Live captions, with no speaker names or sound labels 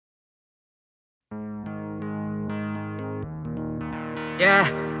Yeah.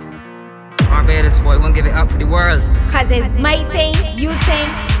 Barbados boy, won't give it up for the world. Cause it's my team, you team,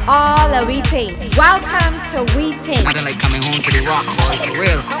 all of we team. Welcome to We Team. I don't like coming home to the rock, boy, for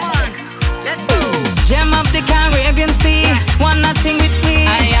real. Come on, let's go. Gem of the Caribbean Sea, one nothing with me.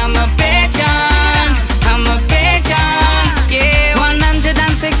 I am a pigeon, I'm a pigeon. Yeah,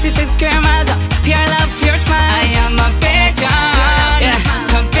 166 square miles of pure love, pure smile. I am a pigeon, yeah,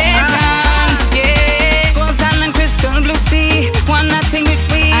 a pigeon. Yeah, gold sand and crystal blue sea, one nothing with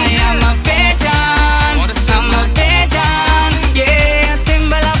me. I am a pigeon, I'm a pigeon. Yeah, a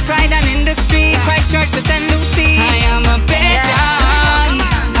symbol of pride and industry. Christchurch to St. Lucie. I am a pigeon,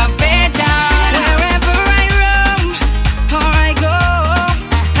 a pigeon. Wherever I roam or I go,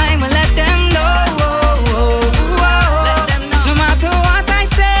 I will let them know. No matter what I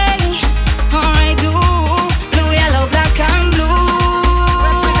say or I do, blue, yellow, black and blue.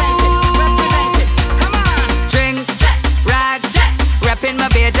 Represent it. Come on. Drinks, rags, repping my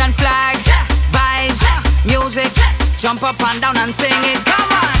Bajan flag. Vibes, music, jump up and down and sing it.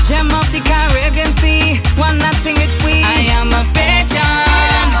 Come on. Gem of the Caribbean Sea, one nothing with we. I am a pigeon,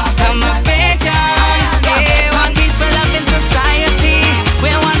 I'm a pigeon. Yeah, one piece for love in society.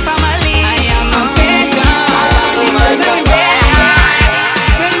 We're one family. I am a pigeon, I'm a pigeon.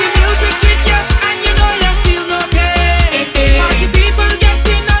 When the music hit you and you know you feel no pain, party people get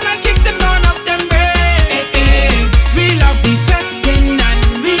in and I keep them burn up them brain. We love the fetting and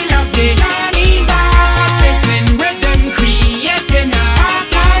we love the carnival, setting rhythm, creating a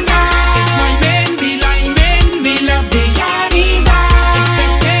bacana. It's my main, we like main, we love the carnival. It's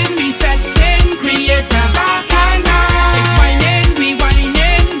fetting, we fetting, create a bacana. It's my main, we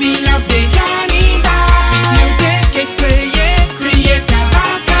whining, we love the carnival. Sweet music is playing, create a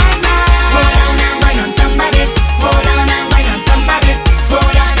bacana. Hold on and wine on somebody, hold on and wine on somebody,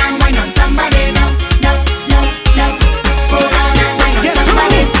 hold on and wine on somebody. No, no, no, no. Hold on and wine on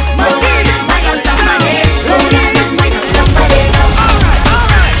somebody, hold on and wine on somebody, hold on and wine on somebody.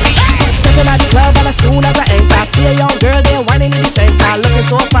 Stepping at the club and as soon as I enter, I see a young girl there whining in the center, looking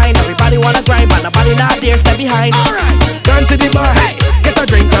so fine. Everybody wanna grind, but nobody not there, step behind. Alright, turn to the bar, hey, get a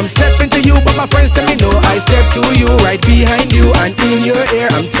drink. I'm stepping to you, but my friends tell me no. I step to you, right behind you, and in your ear,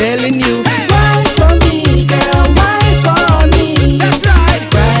 I'm telling you, wine for me, girl, wine for me. That's right,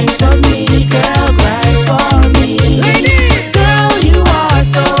 grind for me, girl, grind for me. Ladies, girl, you are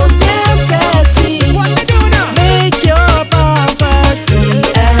so damn sexy. What you do now? Make your bumper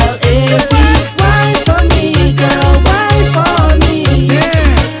C-L-A-P. Wine for me, girl, wine for me. Yeah.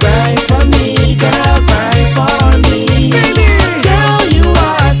 Grind for me, girl, grind for me. Baby. Girl, you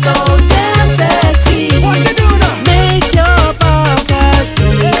are so damn sexy. What you do now? Make your bumper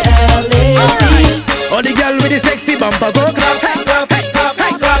C-L-A-P. All the girl with the sexy bumper go clap, clap, clap, clap,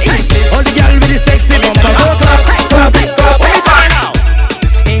 clap, clap. All the girl with the sexy bumper go clap, clap, clap, clap.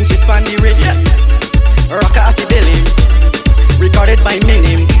 Inches on the radio, rock off the belly, recorded by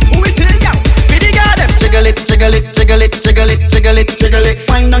Minim. Who it is? Pretty girl, them jiggle it, jiggle it, jiggle it, jiggle it, jiggle it, jiggle it.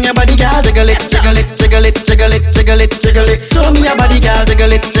 Wind on your body, girl, jiggle it, jiggle it, jiggle it, jiggle it, jiggle it, jiggle it. Show me your body, girl,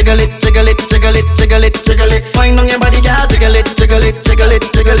 jiggle it, jiggle it, jiggle it, jiggle it, jiggle it, jiggle it. Wind on your body, girl, jiggle it, jiggle it, jiggle it,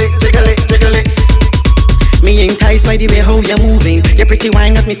 jiggle it, jiggle it, jiggle it. Me enticed by the way how you're moving. Your pretty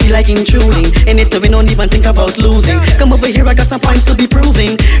wine got me feel like intruding. In it we don't even think about losing. Come over here, I got some points to be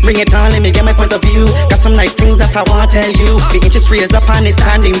proving. Bring it on, let me get my point of view. Got some nice things that I wanna tell you. The inches raised up and it's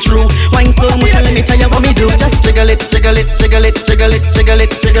standing true. Wine slow motion, let me tell you what me do. Just jiggle it, jiggle it, jiggle it, jiggle it, jiggle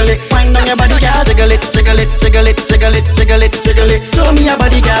it, jiggle it. Wind on your body, girl, jiggle it, jiggle it, jiggle it, jiggle it, jiggle it, jiggle it. Show me your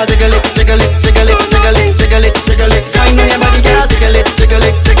body, girl, jiggle it, jiggle it, jiggle it, jiggle it, jiggle it, jiggle it. Wind on your body, girl, jiggle it, jiggle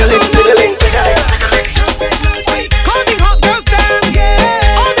it, jiggle it, jiggle it, jiggle it, jiggle it. All the hot girls them,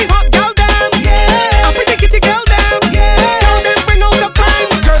 yeah. All the hot girls them, yeah. And pretty kitty girl them, yeah. Girl them bring out the prime.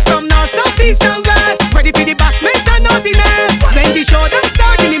 Girls from north, south, east and west, ready for the bashment and naughtiness. When the show them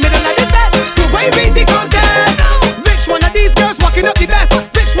start in the middle of the bed, to wave in the contest. Which one of these girls walking up the best?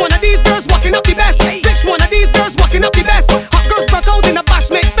 Which one of these girls walking up the best? Which one of these girls walking up the best? Hot girls broke out in a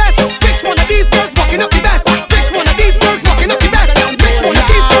bashment fest. Which one of these girls walking up the best? Which one of these girls walking up the best? Which one of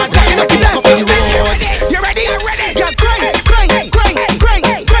these girls walking up the best? You ready? You ready? Yeah, crank, crank, crank, crank,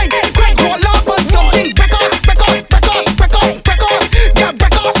 crank, crank. Roll up on something. Break off, break off, break off, break off, break off. Yeah,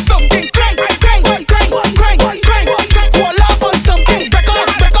 break off something. Crank, crank, crank, crank, crank. Roll up on something. Break off,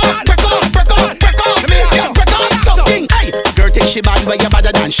 break off, break off, break off, break off. Yeah, break off something. Hey, girl, think she bad where you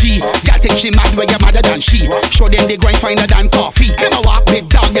madder than she. Girl, think she mad where you madder than she. Show them the grind finer than coffee. Them a walk big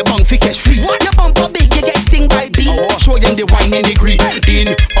dog, your bum fi catch free. Your bum for big, you get sting by bee. Show them the wine and degree. In,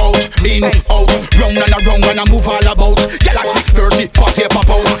 out, round and around and I move all about. Girl, a 630, fast here pop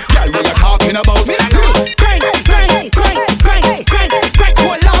out. Girl, what you talking about? Crank, crank, crank, crank, crank, crank.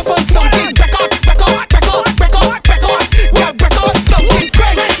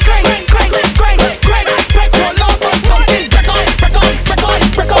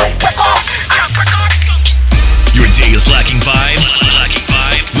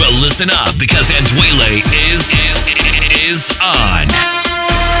 listen up because Andwelé is on.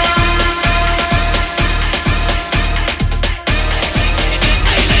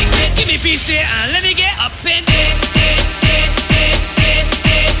 Give me peace there and let me get up in it.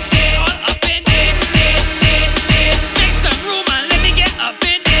 All up in it. Make some room and let me get up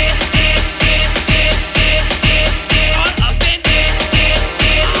in it. All up in it.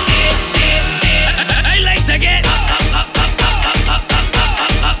 I like to get up in it.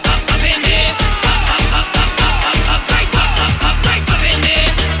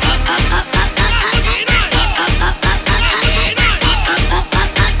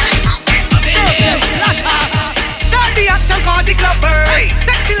 The clubber,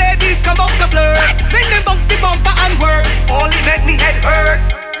 sexy ladies come out the blur. Bring them bouncy bumper and work. Only make me head hurt.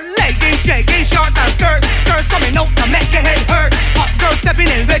 Leggings, jeggings, shorts and skirts. Girls coming out to make your head hurt. Hot girls stepping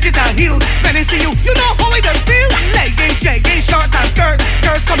in wedges and heels. When they see you, you know how it does feel. Leggings, jeggings, shorts and skirts.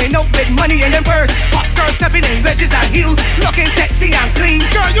 Girls coming out with money in their purse. Hot girls stepping in wedges and heels. Looking sexy and clean.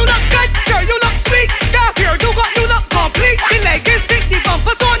 Girl, you look good. Girl, you look sweet. Dark hair, you look complete. The leggings fit, the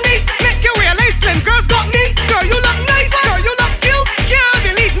bumper so neat. Make you realize slim girls got me. Girl, you look nice. Girl, you look cute. Can't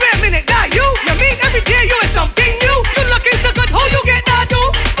believe me a minute that you mean every day you is something new. You looking so good, how you get that do?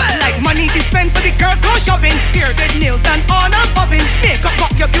 Well, like money dispense, so the girls go shopping. Here the nails done on and popping. Makeup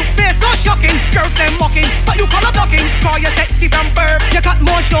got your cute face so shocking. Girls them mocking, but you color blocking. Call you sexy from birth. You cut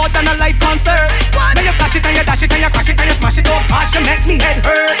more short than a live concert. What? Now you flash it and you dash it and you crash it and you smash it. Oh gosh, you make me head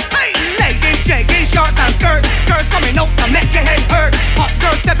hurt. Hey, leggings, jeggings, shorts and skirts. Girls coming out to make your head hurt. Hot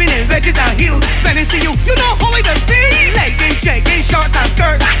girls stepping in wedges and heels. When they see you, you know how it does feel. Leggings, jeggings, shorts and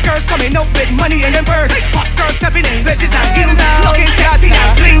skirts. Girls coming out with money in their purse. Hot girls stepping in wedges and heels. Looking sexy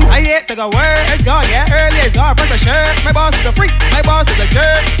and clean. I hate to go work, it's gone, yeah, early it's gone, press a shirt. My boss is a freak, my boss is a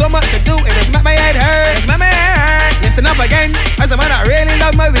jerk. So much to do, it just make my head hurt. It's make my head hurt. Listen up again, as a man I really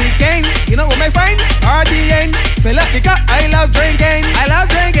love my weekends. You know what my friends, RDN. Fill up the cup, I love drinking.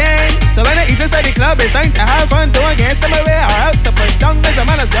 So when I eat inside the club, it's time to have fun. Doing against my way or else to push down. As a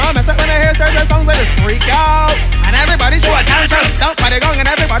man is gone, I said when I hear certain songs I just freak out. And everybody throw a tantrum. Dump by the gong and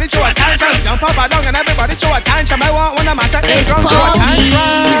everybody throw a tantrum. Jump up a dong and everybody throw a tantrum. I want one of my shot in drum, throw a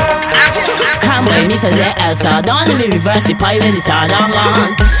tantrum. Can't blame me for the Elsa. Don't let me reverse the pie when it's all I'm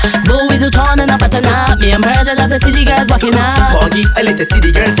on. Go with the tone and up at the night. Me and murder of the city girls walking up. Poggy, I let the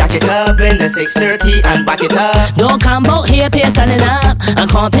city girls jack it up in the 6:30 and back it up. Don't come out here, peer standing up.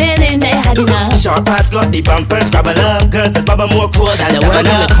 I'm complaining they had enough. Short pass got the bumpers, scrabble up. Girls, this baba more cool than the world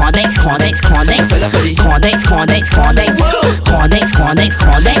with Condex. Condex, Condex, Condex, Condex, Condex, Condex, Condex,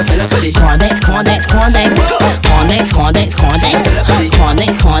 Condex, Condex, Condex, Condex, Condex, Condex, Condex,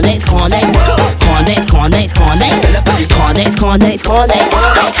 Condex, Condex, Condex, Condex, Condex.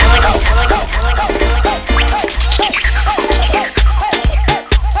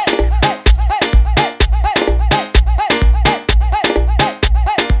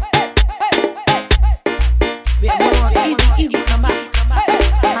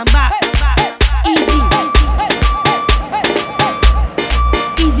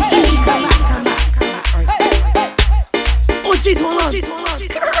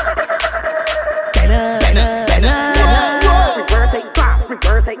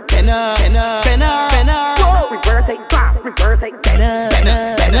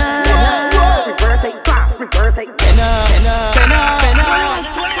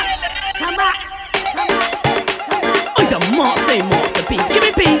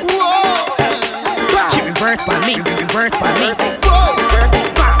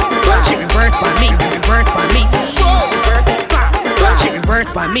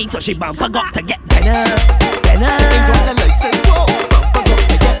 So she bumper got to get better. Ain't got the license, whoa. Bumper got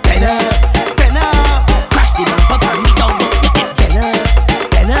to get better. Crash the bumper, turn me down, get better.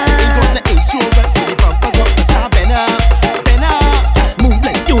 Ain't got the insurance, so the bumper got to stop better. Just move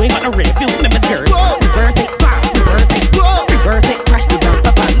like you ain't got a review, remember turn. Reverse it, reverse it, reverse it. Crash the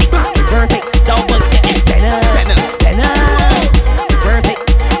bumper, turn me down, reverse it. Double get it better. Reverse it,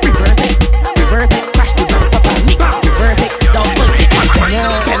 reverse it, reverse it. Crash the bumper, turn me down, reverse it. Double get it better.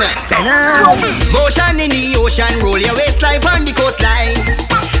 Motion in the ocean, roll your waistline on the coastline.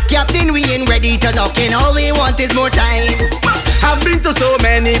 Captain, we ain't ready to dock in, all we want is more time. I've been to so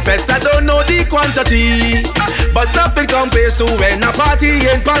many fests, I don't know the quantity, but nothing compares to when a party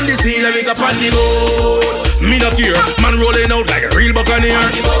ain't on the sea. Let me go on the boat, me not care, man rolling out like a real buccaneer.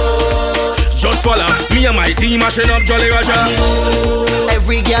 just follow. Me and my team mashing up Jolly Roger.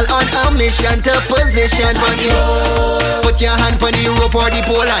 Every girl on a mission to position for you. Put your hand on the rope or the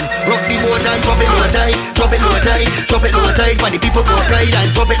pole and rock the boat and drop it low tide, drop it low tide, drop it low tide. When the people boat ride and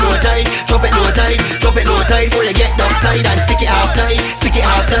drop it low tide, drop it low tide, drop it low tide. Before you get upside and stick it half tight, stick it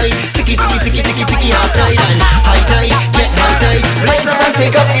half tight, sticky, sticky, sticky, sticky, sticky half tight and high tide, get high tide. Raise up and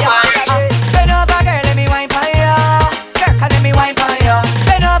stick up the mic. Bend over, girl, let me wine for you. Girl, can let me wine for you.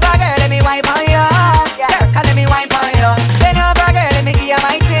 Bend over, girl, let me wine for you. Girl, can let me wine for you. Bend over, girl, let me give you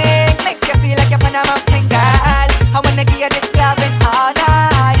my thing. Make you feel like you're on a mountain, girl. I wanna give you this loving all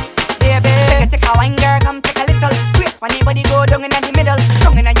night, baby. Take a wine, girl, come take a little. Brace funny body go down in the middle.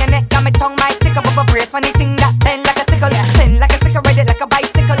 Tongue in your neck, got my tongue might tick up. But brace funny thing that bend like a sickle, bend like a sickle, ride it like a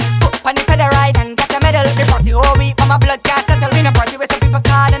bicycle. Foot on the pedal ride and get a medal. We party all week, but my blood can't settle. We no party with some people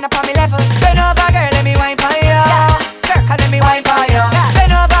call and up on me level. Bend over, girl, let me wine for you. Girl, can let me wine for you.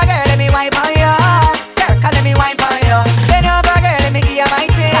 Bend over, girl, let me wine for you. Girl, can let me wine for you. Bend over, girl, let me give you my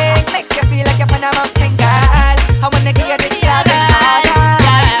thing. Make you feel like you're on a mountain, girl. I wanna give you this loving all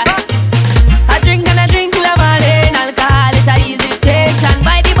night. I drink and I drink till I'm all in. Alcohol, it's a easy station.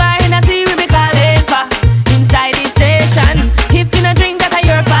 By the bar and I see we be calling for inside the station. If you no drink, that's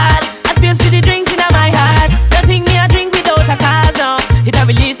your fault. I space for the drinks in my heart. Nothing me I drink without a cause, no. It a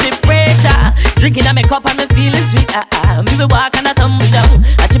release the pressure. Drinking on my cup and me feeling sweet, Me be walk and I tumble down.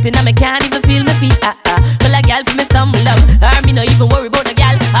 I tripping and me can't even feel my feet, Well a gal for me stumble down. Me no even worry about a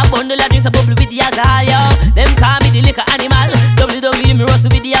gal. A bundle of drinks a bubble with the alcohol, yo. Them call me the liquor animal. WWE me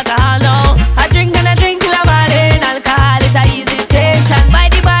rustle with the alcohol, no. I drink and I drink till I'm all in. Alcohol is a easy station. By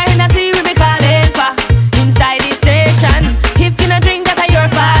the bar and I see we be calling for inside the station. If you no drink, that's your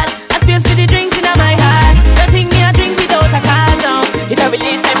fault. I space for the drinks in my heart. Nothing me I drink without a cause, no. It a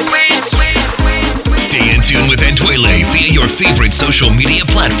release every Stay in tune with Andwelé via your favorite social media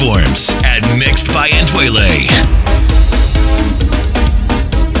platforms at Mixed by Andwelé.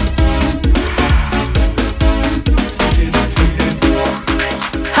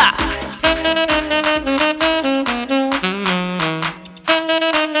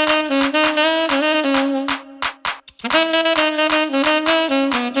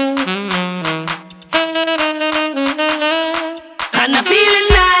 And I'm feeling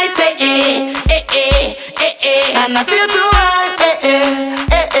nice, and I feel too high,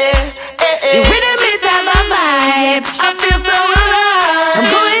 The rhythm is of a vibe.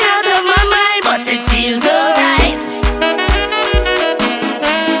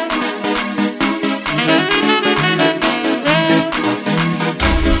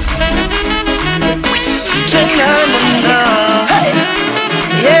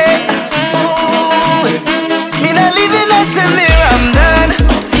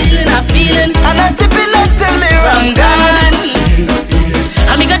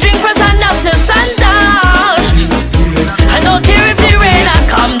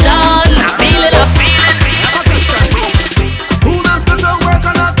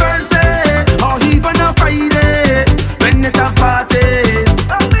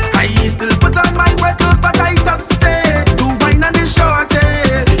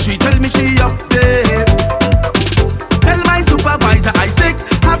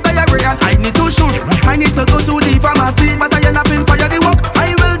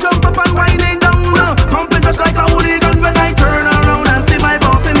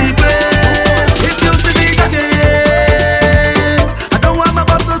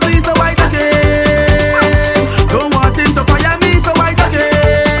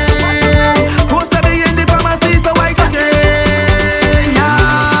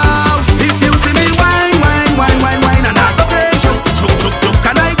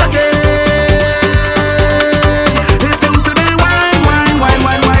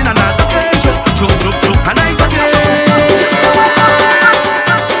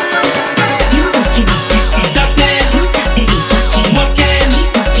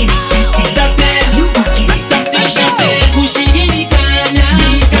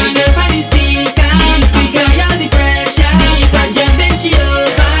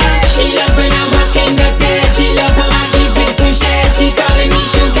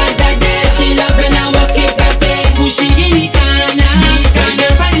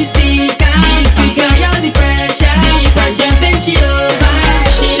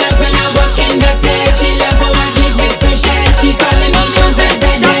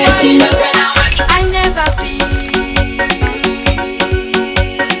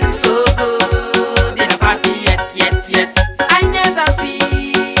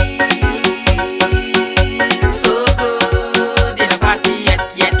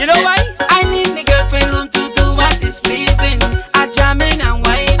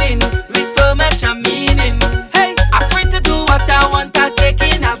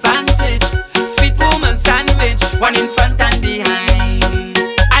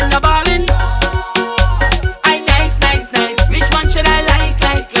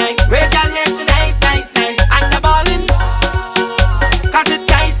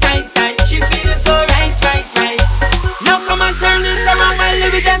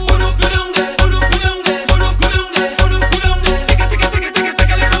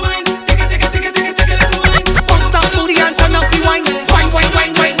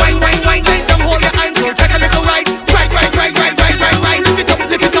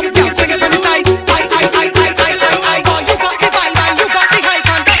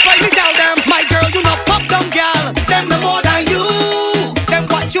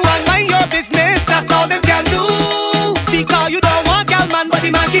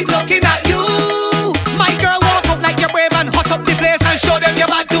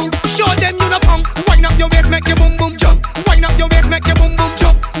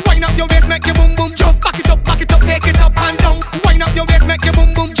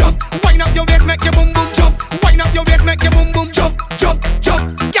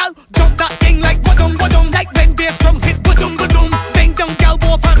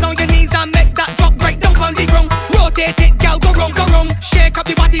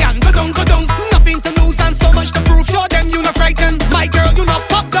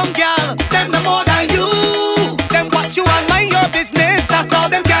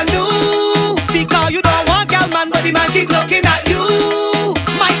 keep looking at you.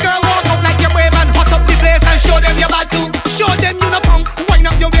 My girl, walk out like you're brave and hot up the place and show them you're bad too. Show them you no punk. Wind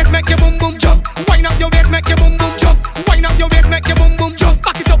up your waist, make your boom boom jump. Wind up your waist, make your boom boom jump. Wind up your waist, make your boom boom jump.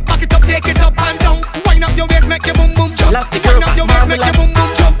 Back it up, take it up and down. Wind up your waist, make your boom boom jump. Wind up your waist, make your boom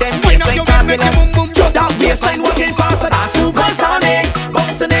boom jump. Wind up your waist, make your boom boom jump. That waistline working faster than supersonic,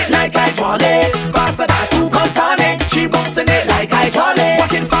 bouncing it like hydraulics. Faster than supersonic, she bouncing it like hydraulics.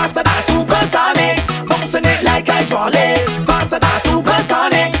 Working faster than supersonic, bouncing it like hydraulics. Faster than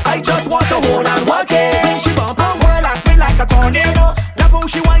supersonic, I just want to hold and work it. When she bump on, whirl and spin like a tornado. Love how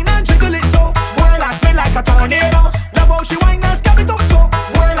she whine and jiggle it so. Whirl and spin like a tornado. Love how she whine and scab it up so.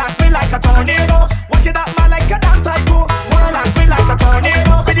 Whirl and spin like a tornado. Work it up man like a dance psycho. Whirl and spin like a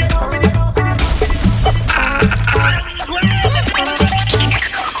tornado.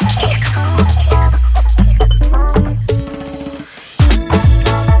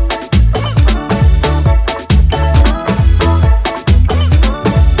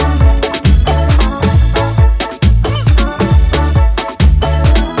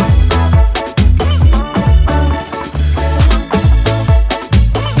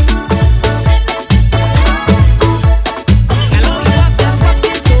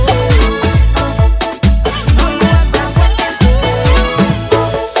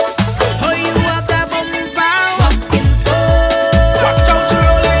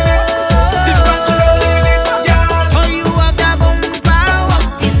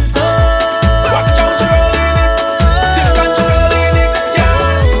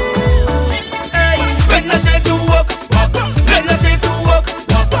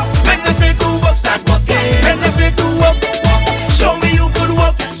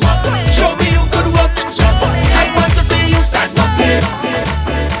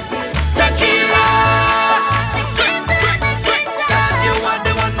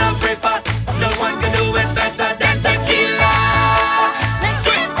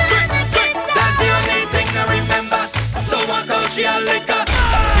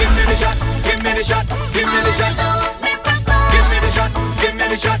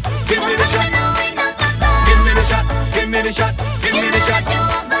 Give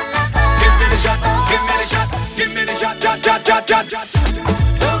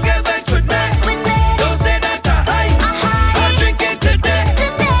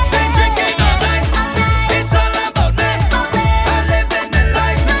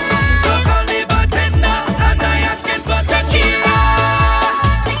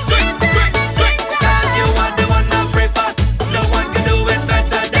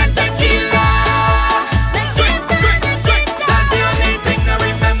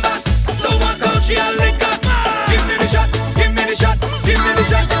me the shot,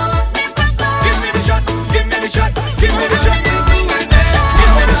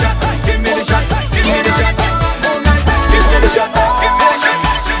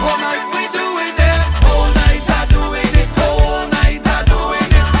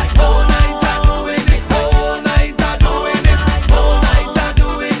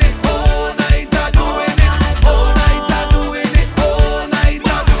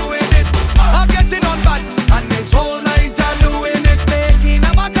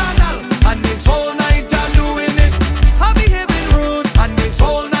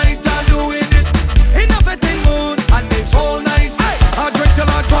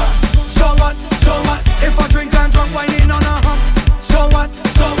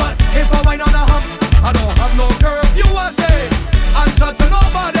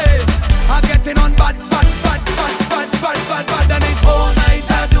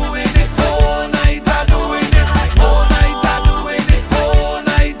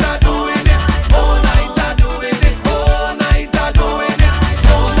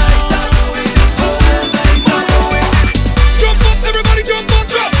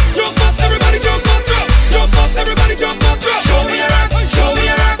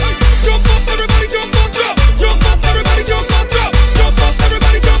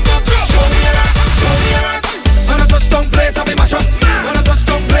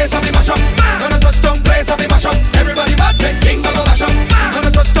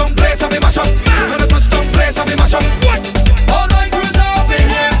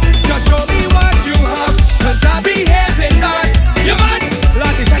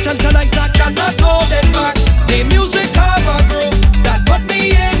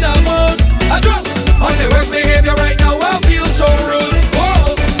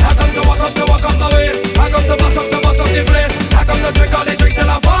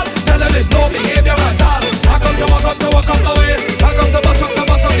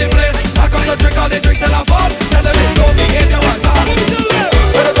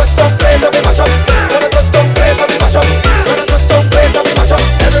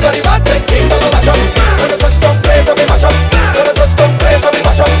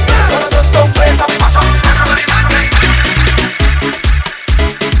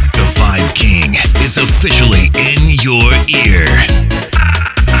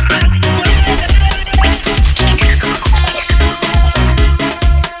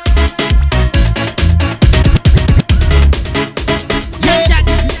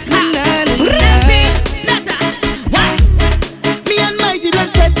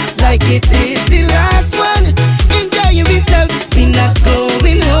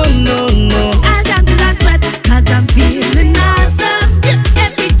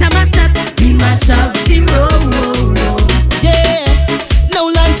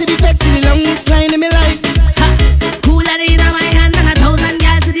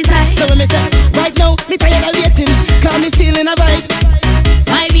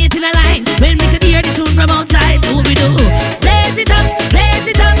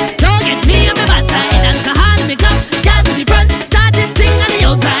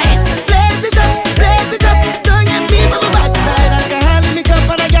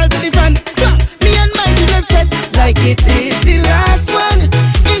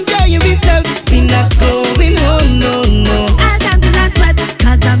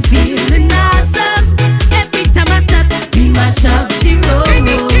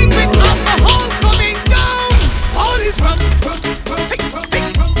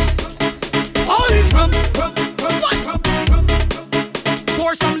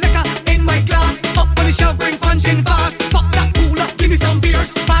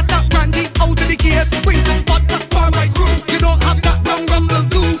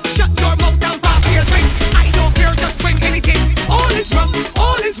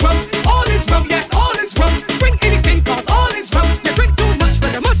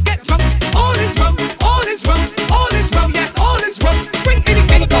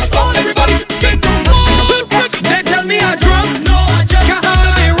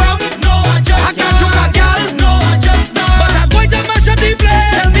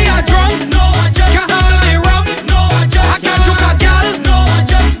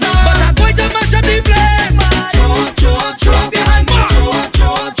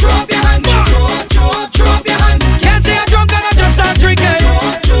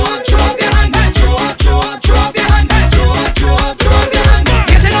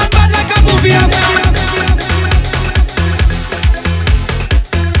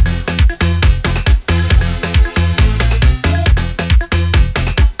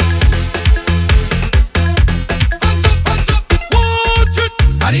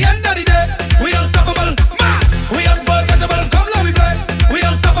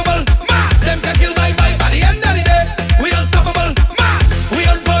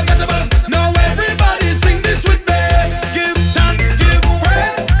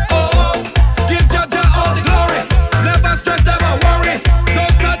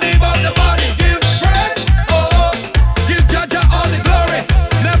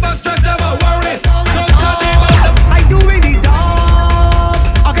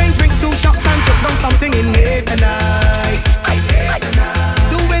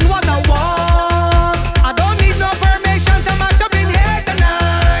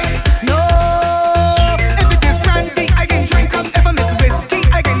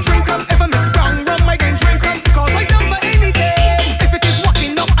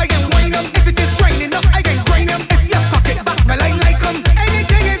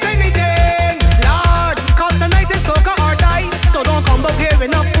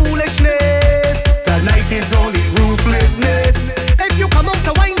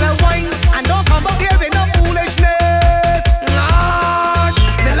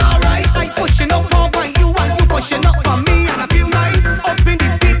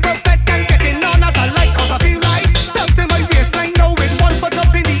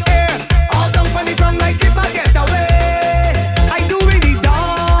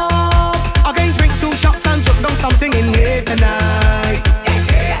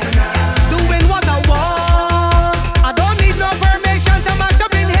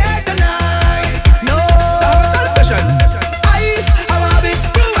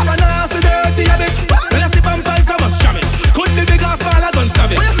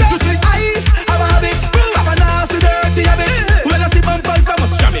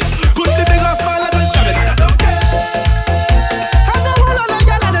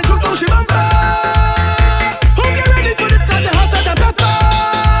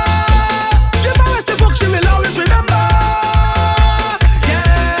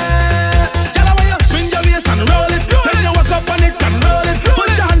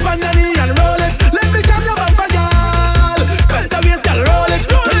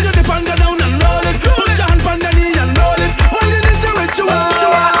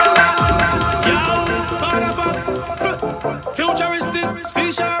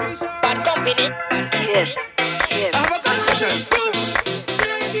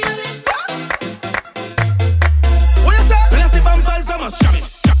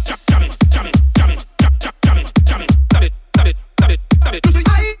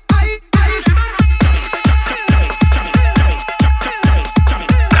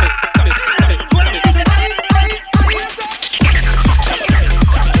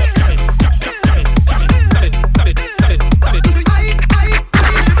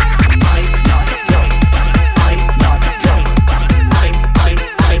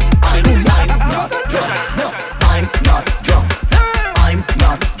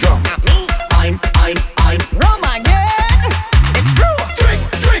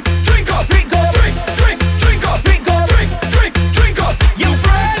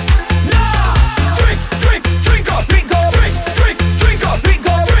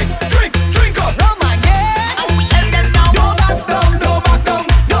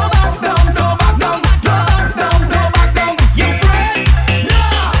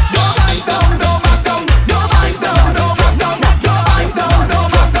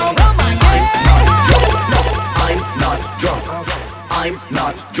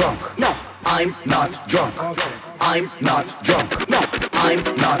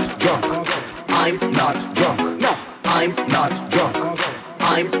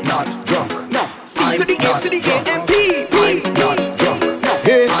 I'm not drunk. No, C to the A to the A M P. I'm not drunk.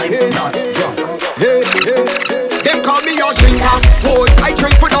 Hey, I'm not drunk. Hey, hey, hey. Them call me a drinker. Boy, I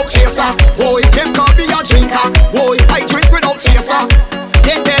drink without chaser. Boy, them call me a drinker. Boy, I drink without chaser.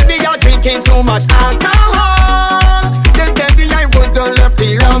 They tell me you're drinking too much alcohol. They tell me I would've left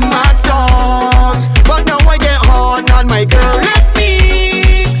the rum at all. But now I get on and my girl left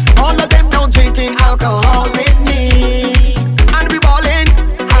me. All of them now drinking alcohol with me. And we ballin',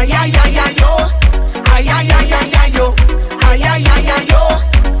 ay ay ay ay yo, ay ay ay ay ay yo, ay ay ay ay yo.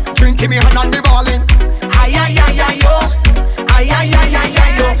 Drinking me hand and we ballin', ay ay ay ay yo, ay ay ay ay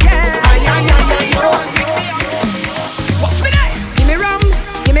ay yo, ay ay ay ay yo. Give me rum,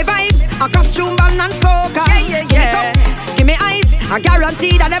 give me vibes, a costume band and soca. Give me cup, give me ice, I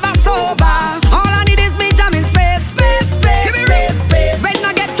guaranteed I never sober. All I need is me jamming space, space, space. Give me space, space. When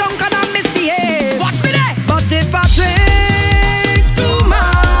I get drunk and I misbehave. Watch me there. But if I drink too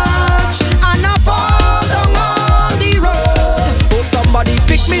much and I fall down on the road, hope somebody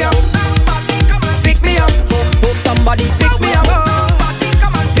pick me up, pick me up. Hope somebody pick me up,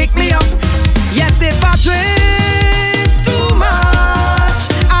 pick me up. Yes, if I drink too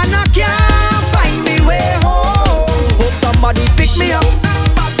much and I can't find me way home, hope somebody pick me up,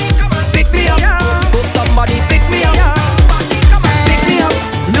 pick me up. Hope somebody pick me up, pick me up.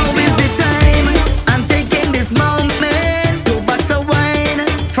 Now is the time. I'm taking this moment to bust a wine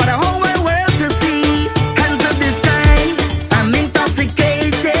for the whole wide world to see. Hands up the skies. I'm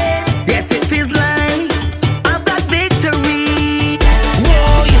intoxicated. Yes, it feels like I've got victory.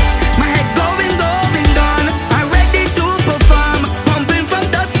 Whoa, my head going, going down. I'm ready to perform. Pumping from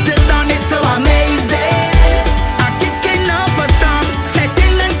dusk till dawn. It's so amazing. I'm kicking up a storm,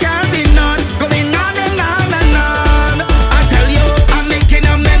 setting and carrying on, going on and on and on. I tell you, I'm making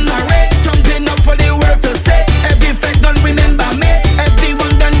a memory, jumping up for the world to say. Every fact done remember me,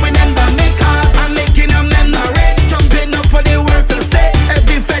 everyone done remember me. Cause I'm making a memory, jumping up for the world to say.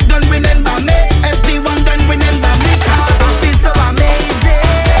 Every fact done remember me, everyone done remember me. Cause I feel so amazing.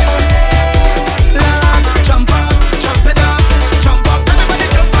 Lord, jump up, jump it up, jump up, everybody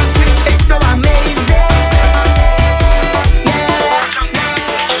jump and sing. It's so amazing.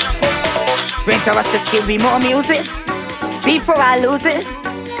 Winter was just give me more music before I lose it.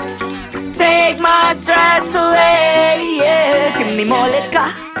 Take my stress away, yeah. Give me more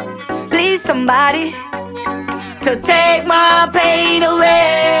liquor, please somebody, to take my pain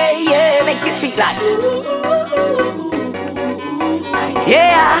away, yeah. Make it sweet like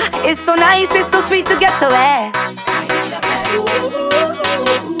yeah. It's so nice, it's so sweet to get away.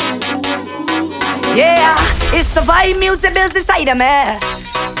 Yeah, it's the vibe music builds inside of me.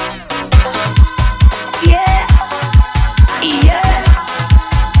 Yeah, yes,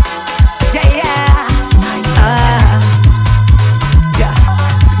 yeah, yeah. Yeah.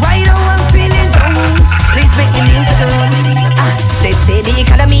 Right now I'm feeling down. Please make the music down. They say the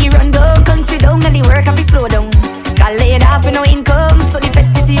economy run down, country down, and the work have to slow down. Got laid off with no income, so the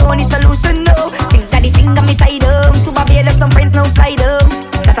vet is the only solution now. Think that the thing got me tied up. To my bed, some friends now fly down.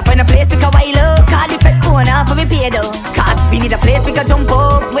 Gotta find a place we can wild up. Call the vet going off for me pay down. Cause we need a place we can jump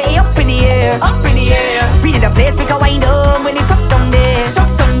up, way up in the air, up in the air. We need a place we can wind up when it tuck down there, tuck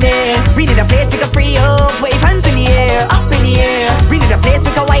down there. We need a place we can free up, wave hands in the air, up in the air. We need a place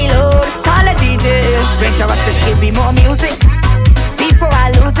we can wild up, call a DJ. Winter was just give me more music before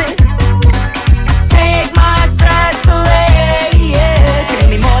I lose it. Take my stress away, yeah. Give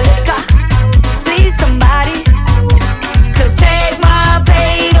me more liquor, please somebody, to take my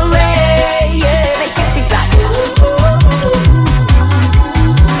pain away, yeah. Make it sweet like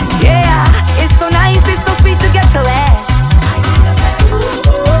yeah. It's so nice, it's so sweet to get away.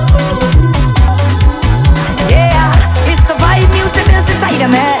 Yeah, it's the vibe music builds inside of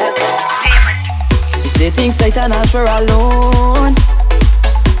me. You say things tight and ask for alone.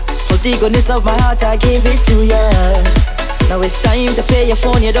 But the goodness of my heart, I gave it to you. Now it's time to pay your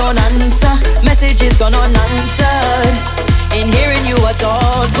phone, you don't answer. Messages gone unanswered. Ain't hearing you at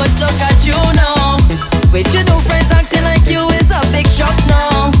all, but look at you now. With your new friends acting like you is a big shock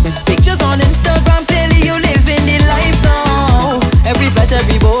now. Pictures on Instagram, clearly you living the life now. Every flight,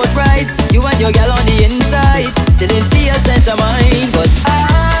 every boat ride, you and your girl on the inside. Still didn't see a sense of mine, but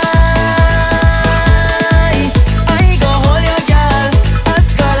I go hold your girl as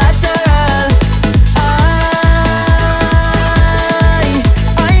collateral.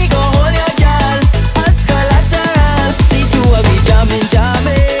 I go hold your girl as collateral. See two of we jamming,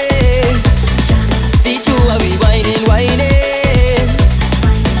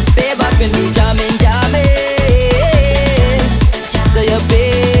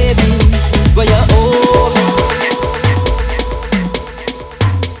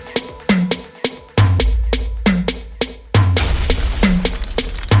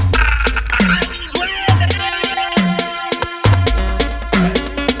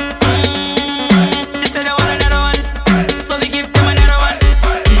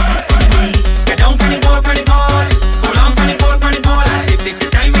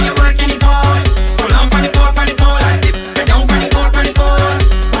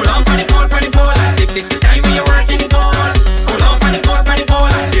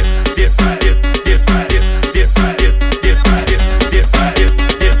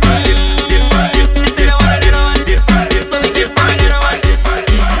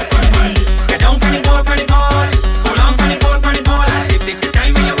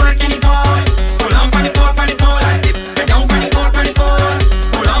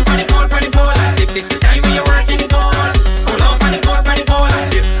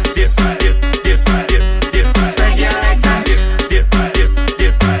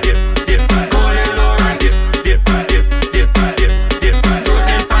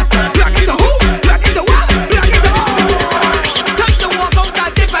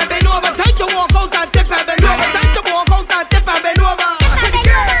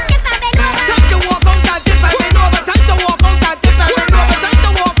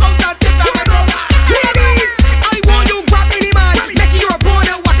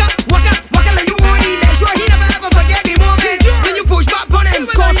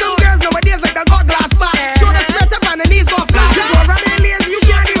 Cause some girls nowadays like they got glass back. Shoulders straight up and the knees go flat. You go running lazy, you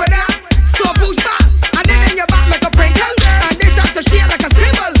can't deal with that. So push back and then bend your back like a Pringle, and they start to shake like a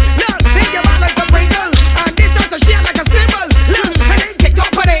cymbal. Look, bend your back like a Pringle, and they start to shake like a cymbal. Look, and then kick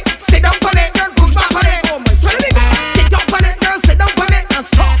up on it, sit down on it, girl push back on it. So let me go. Kick up on it, girl sit down on it and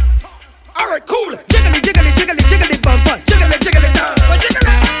stop. Alright, cool. Jiggly, jiggly, jiggly, jiggly, bump, bump. Jiggly, jiggly, down.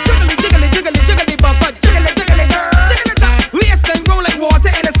 Jiggly, jiggly, jiggly, jiggly, jiggly, bump, bump. Jiggly, jiggly, down. Jiggly, down. Waist can roll like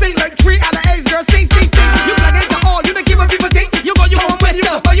water in a sink like 3 out of 8, girl. Sing, sing, sing. You plug into all, you don't keep what people think. You go, you won't mess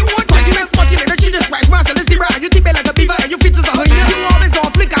up, but you won't touch. You miss spotty like the tree, just scratch, Marshall, let's see right. You tip it like a beaver, and your features are hyena. You always on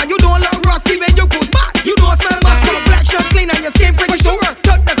flick, and you don't look rusty when you push back. You don't smell musty. Black shirt clean, and your skin pretty sure.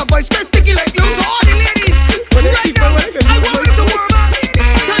 Tuck like a voice, stress sticky like glue. So all the ladies, right now, I want you to warm up.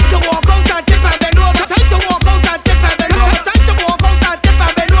 Time to walk out and tip and bend over. Time to walk out and tip and bend over. Time to walk out and tip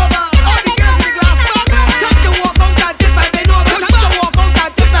and bend over. All the girls with glass back. Time to walk out and tip and bend over. Time to walk out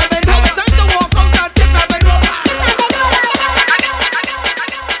and tip and bend over. Time to walk out and tip and bend over.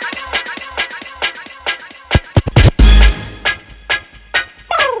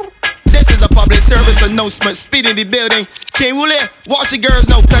 This is a public service announcement. Speed in the building. Andwelé, watch the girls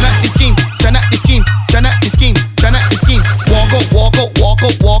know. Turn up the scheme. Turn up the scheme. Turn up the scheme. Turn up the scheme. Walk out, walk out, walk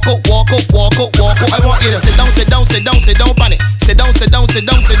out, walk out, walk out, walk out, walk out. I want you to sit down, sit down, sit down, sit down, panic. Sit down, sit down, sit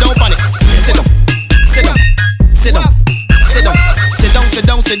down, sit down, panic. Sit down, sit down, sit down, sit down, sit down, sit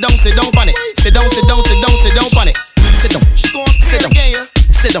down, sit down, sit down, panic. Sit down, sit down, sit down, sit down, panic. Sit down, sit down, sit down,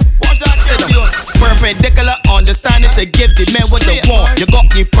 sit down. Perpendicular, understand it to give the man what they want. You got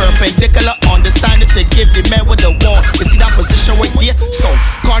me perpendicular, understand it to give the man what they want. You see that position right there? So,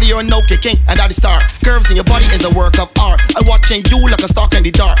 cardio no kicking, and that is start. Curves in your body is a work of art. I watching you like a stalk in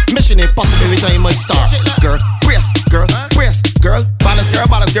the dark. Mission impossible every time I start. Girl, brace, girl, brace, girl, balance, girl,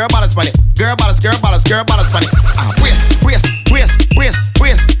 balance, girl, balance, funny. Girl, balance, girl, balance, girl, balance, funny. Brace, brace, brace, brace,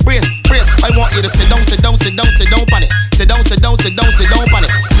 brace, brace, brace. I want you to sit down, sit down, sit down, sit down, panic. Sit down, sit down, sit down, sit down, panic.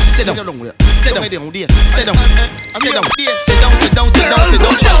 Sit down, sit down, sit down, sit down, sit down, sit down, sit down, sit down, sit down, sit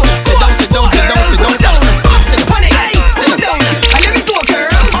down, sit down, sit down, sit down, sit down, sit down, panic. Sit down, I let me go,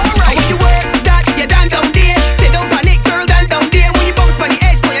 girl. Alright, when you work that, you down down there. Sit down, panic, girl, down down there. When you bounce on the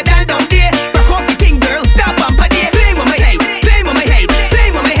edge, go you down down there. Rock off the king, girl, that bumper there. Play with my head, play with my head,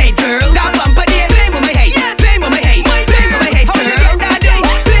 play with my head, girl. That bumper there, play with my head, play with my head, play with my head, girl.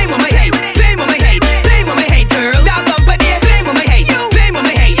 Play with my head, play with my head, play with my head, girl. That bumper there, play with my head, play with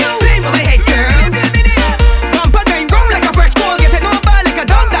my head, play with my head, girl.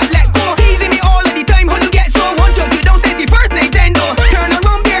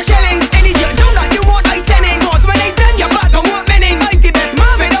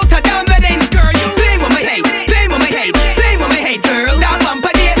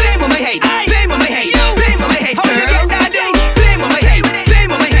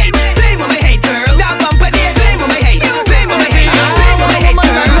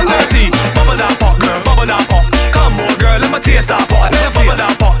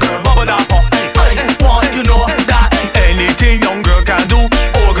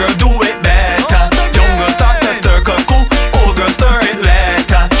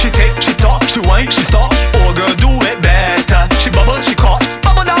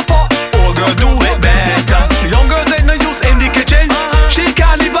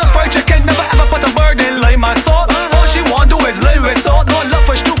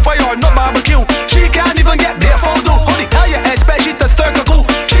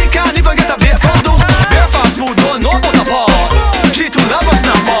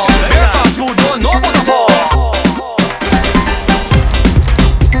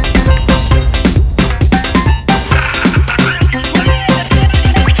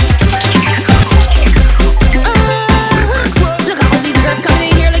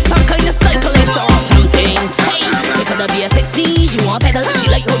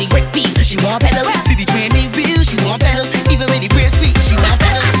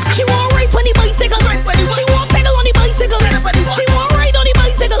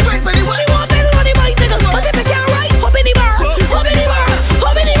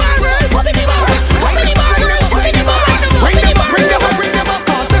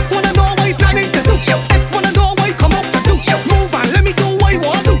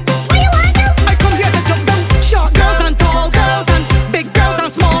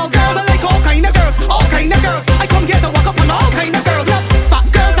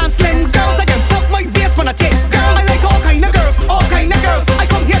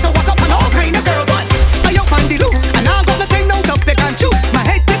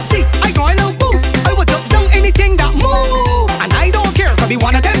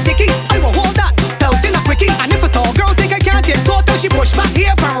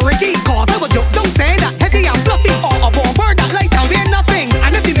 from Ricky. Cause I would joke, don't say that heavy and fluffy. Or a bomber that light down there nothing.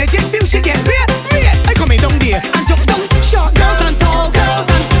 And if the midget feel she get weird, I come in down there and joke down. Short girls and tall girls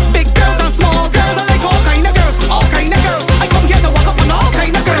and big girls and small girls. I like all kind of girls, all kind of girls. I come here to walk up on all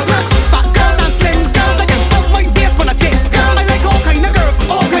kind of girls. Fat girls and slim girls. I can put my face on a thick girl. I like all kind of girls,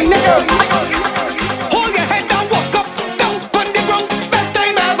 all kind of girls. Hold your head down, walk up, down on the ground. Best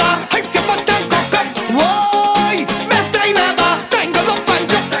time ever. I skip a tank cock up. Whoa, best time ever. Tangle up and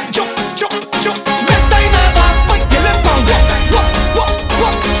jump, jump, jump, jump. Best time ever. Bite your lip and walk.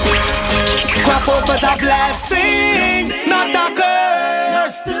 Clap over's a blessing, not a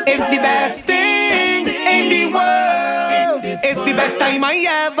curse. It's the best thing in the world. It's the best time I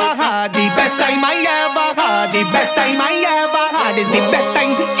ever had. The best time I ever had. The best time I ever had. It's the best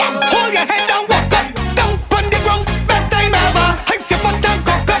time. Yeah. Hold your head down, walk up, down on the ground. Best time ever. I skip a tank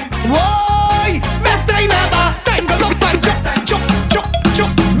cock up. Whoa, best time ever. Tangle up and jump, jump, jump,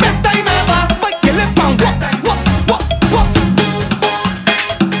 jump. Best time ever. Bite your lip and walk.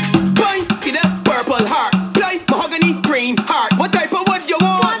 Boy, see the purple heart. Play mahogany green heart. What type of wood you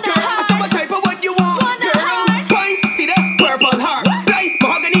want, girl? I said what type of wood you want, girl? Boy, see the purple heart. Play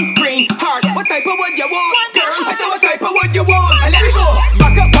mahogany green heart. What type of wood you want, girl? I said what type of wood you want. And let me go.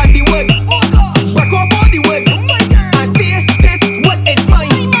 Back up on the wood. Back up on the wood. And see this wood is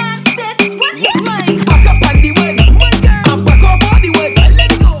mine. Back up on the wood. And back up on the wood. Let me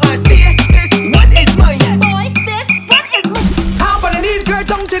go. And see this wood is mine. How about the knees, girl,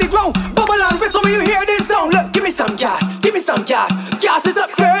 down to the ground. Bubble and whistle when you hear this sound. Look, give me some gas, give me some gas. Gas it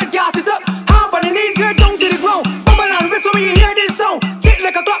up, girl, gas it up. How about the knees, girl, down to the ground. Bubble and whistle when you hear this sound. Tick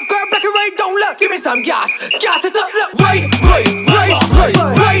like a clock, girl, black and right down. Look, give me some gas it up. Look, right.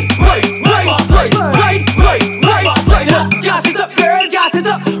 Look, gas it up, girl, gas it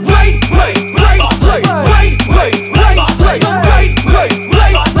up. Right.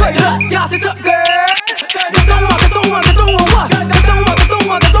 Look, gas it up, girl.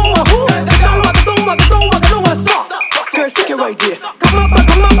 Girl, stick it right there. Come up, what?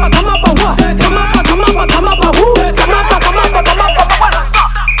 Come up, who? Come up, what? Stop.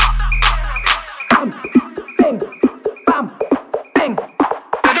 Bing, bam, bing.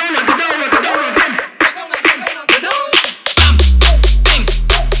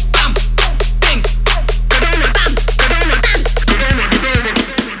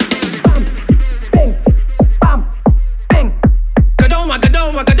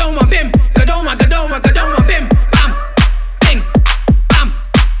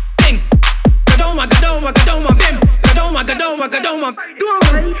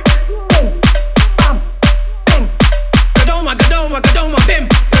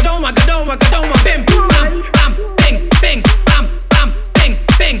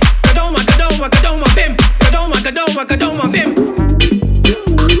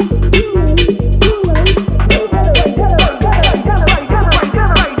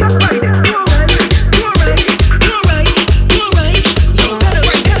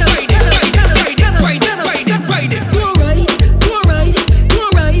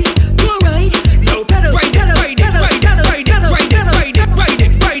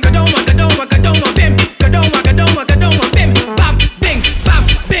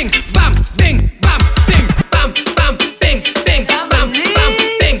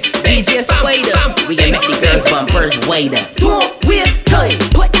 Don't waste time.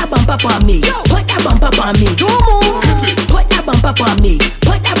 Put that bump up on me. Put that bump up on me. Don't move. Put that bump up on me.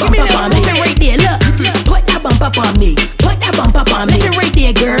 Put that bump up on me. Listen right there, look. Put that bump up on me. Put that bump up on me. Listen right there,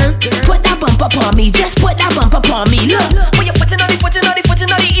 girl. Put that bump up on me. Just put that bump up on me. Look. Put your foot in the ear. Put in the ear. Put in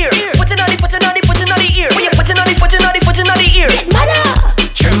the ear. Put your foot in the ear. Mother.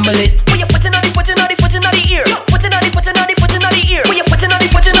 Tremble it. Put your foot in the ear. Put in the ear. Put in the ear. Put your foot in the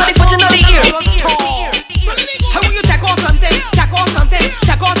ear. How will you tackle something?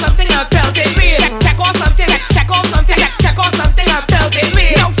 I'll belt it with. Tackle something, I'll belt it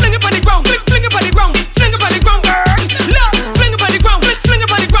with. Now fling it on the ground, fling it on the ground, girl. Look, fling it on the ground, fling it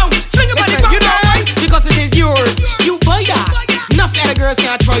on the ground. You know why? Because it is yours. You buy that. Enough other girls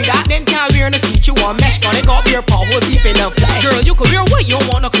can't try that. Them can't wear in the seat. You want mesh on it, got your paw hole deep in the flesh. Girl, you could wear what you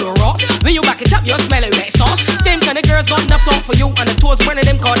want, no Clorox. When you back it up, you smell like wet sauce. Them kind of girls got enough talk for you, and the toes burning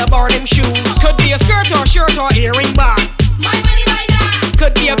them call the bar them shoes. Could be a skirt or shirt or earring bar. My money buy that.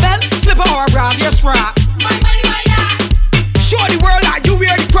 Could be a belt, slipper or a brassiere strap. My money buy that. Show the world that you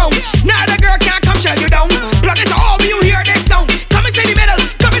wear the crown. Now the girl can't come shut you down. Plug it to all when you hear this sound. Come inside the middle.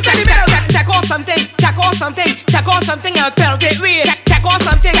 Tackle something, I'll belt it with. Tackle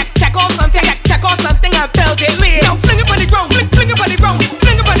something, I'll belt it with. Now fling it on the ground, fling it on the ground, girl.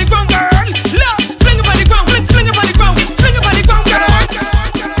 Look, fling it on the ground,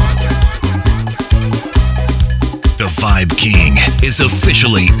 girl. Vibe King is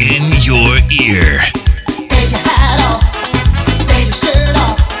officially in your ear. Take your hat off, take your shirt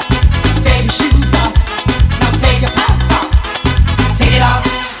off, take your shoes off, now take your pants off. Take it off,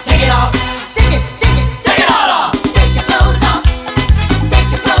 take it off, take it, take it all off. Take your clothes off, take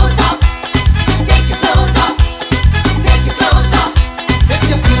your clothes off, take your clothes off, take your clothes off. If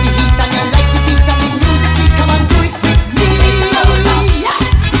you feel the heat and you like the beat and the music sweet, come on, do it with me. Take your clothes off, yes.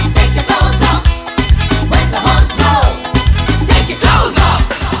 Take your clothes off, when the horns blow. Take your clothes off.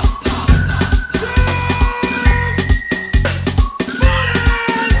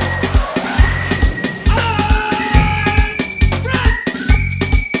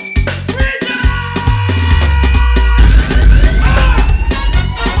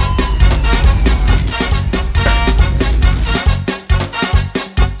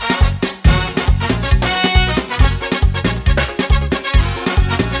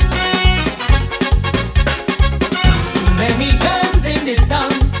 Many guns in this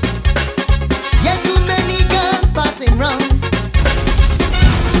town, yeah, too many guns passing round.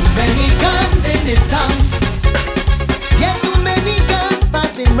 Too many guns in this town, yeah, too many guns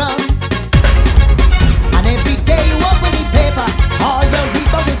passing round. And every day you open the paper, all you read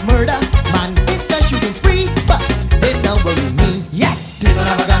about is murder. Man, it's a shooting spree, but they don't worry me. Yes, this one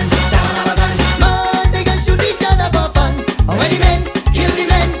have a gun, that one have a gun. Man, they can shoot each other for fun. How many men kill the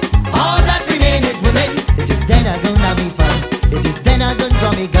men? All that remain is women. It is then I gonna be fun. It is then I gonna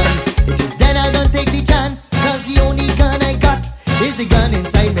draw me gun. It is then I gonna take the chance. Cause the only gun I got is the gun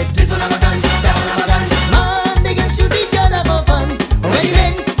inside me. This one have a gun, that one have a gun. Man, they can shoot each other for fun. How many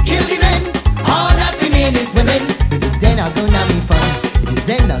men kill the men? All that remain is women. It is then I gonna be fun. It is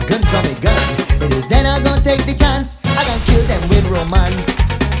then I gonna draw me gun. It is then I gonna take the chance. I gonna kill them with romance.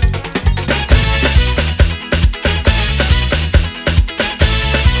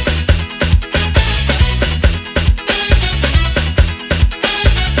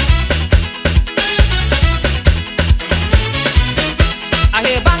 I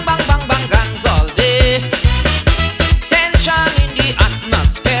hear bang, bang, bang, bang guns all day. Tension in the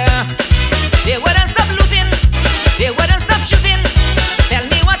atmosphere. They wouldn't stop looting. They wouldn't stop shooting. Tell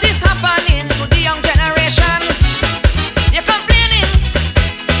me what is happening to the young generation. They're complaining.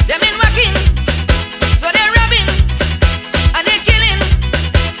 They've been working. So they're robbing. And they're killing.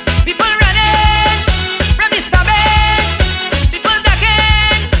 People running from the stabbing. People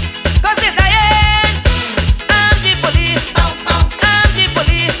ducking. Cause they're dying. I'm the police. I'm the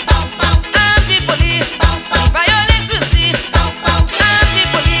police. I'm the police. Violence will cease. I'm the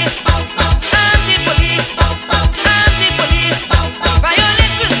police. I'm the police. I'm the police.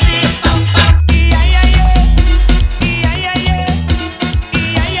 Violence will cease.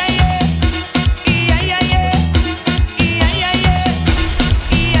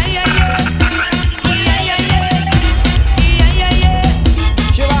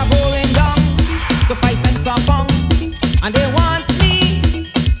 She was going down to fight cents a pound, and they want me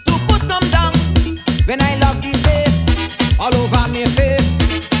to put them down. When I love the bass all over my face,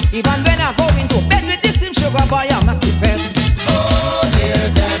 even when I go into bed with this same sugar boy, I must be fed. Oh dear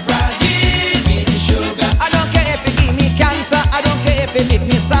Deborah, give me the sugar. I don't care if it give me cancer, I don't care if it make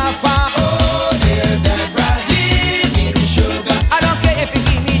me suffer. Oh dear Deborah, give me the sugar. I don't care if it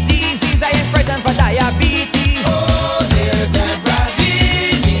give me disease, I ain't frightened for diabetes. Oh dear Deborah,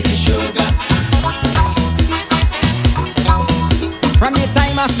 give me the sugar. From the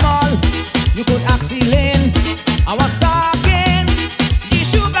time I small, you could ask Elaine. I was sucking the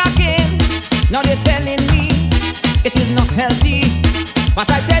sugar cane. Now they're telling me it is not healthy, but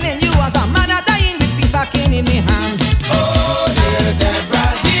I'm telling you as a man I'm dying with piece of cane in my hand. Oh dear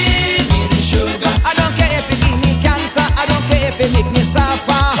Deborah, give me the sugar. I don't care if it give me cancer, I don't care if it make me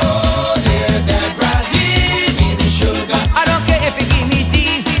suffer. Oh dear Deborah, give me the sugar. I don't care if it give me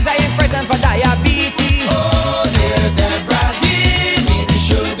disease, I ain't frightened for diabetes. Oh dear Deborah, give me the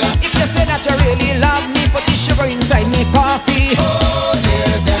sugar. If you say that you really love me, put the sugar inside me coffee. Oh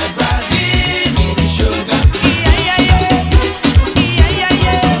dear Deborah, give me the sugar. Yeah, yeah, yeah. Yeah, yeah,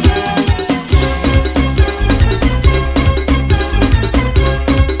 yeah.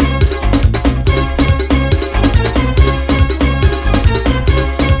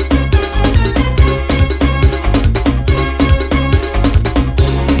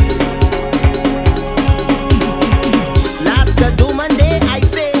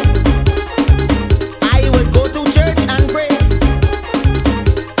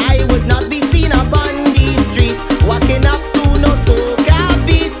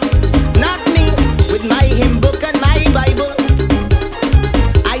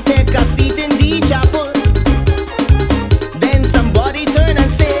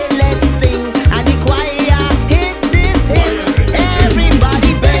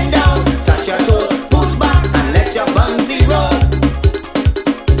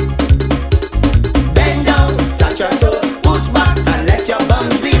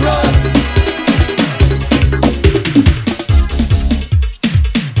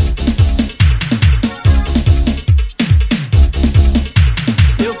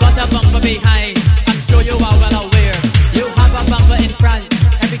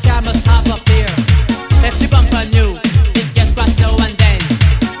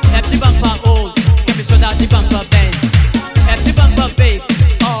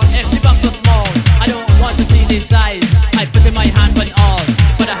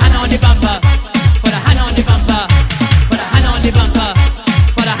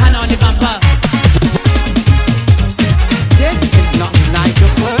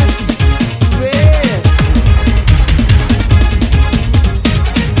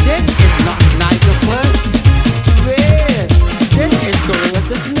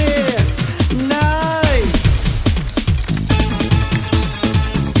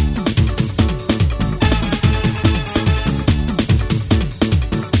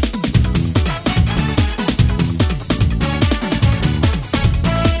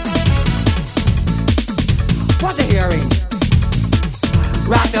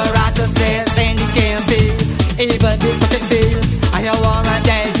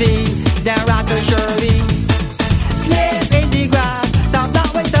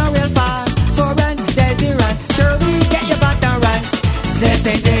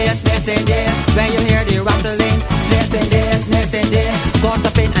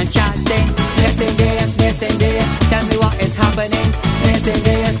 gossiping and chatting. Missing days, missing days. Tell me what is happening. Missing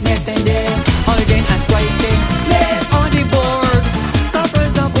days, missing days. Holiday and striking. Slaves on the board.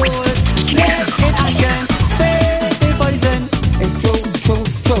 Couples on board. Slaves in action. Baby poison. It's true, true,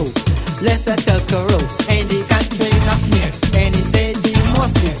 true. Listen to Kuru. In the country, not smear. Any city,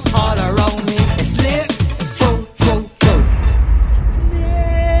 most smear. All around me, it's slaves. It's true, true, true.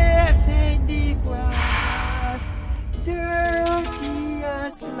 Slaves in the grass. Dirty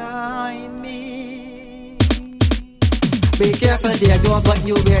and slimy. Be careful, dear. Don't put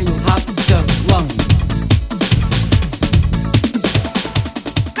you where you have to run.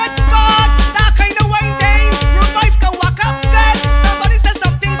 Good God, that kind of wine day. Rude boys can walk up good. Somebody said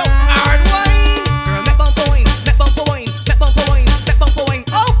something about hard wine. Girl, make bump wine, make bump wine, make bump wine, make bump wine.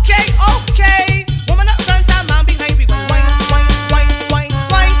 Okay, okay. Woman up front and man behind. We go wine, wine, wine, wine,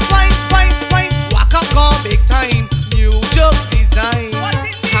 wine, wine, wine, wine. Walk up, gone big time. New jokes design.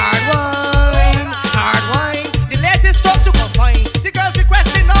 Hard wine, hard wine. The latest strokes you can find. The girls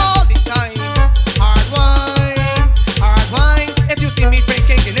requesting all the time. Hard wine, hard wine. If you see me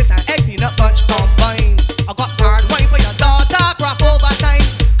drinking Guinness and egg peanut punch combined, I got hard wine for your daughter. Crap over time.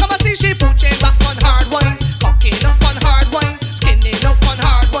 Come and see she pooching back on hard wine, cocking up on hard wine, skinning up on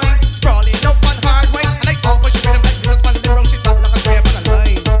hard wine, sprawling up on hard wine. And I all push rhythm like girls on the wrong. She fat like a grape on a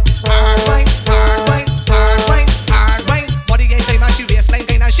line. Hard wine, hard wine, hard wine, hard wine. Body ain't time and she waistline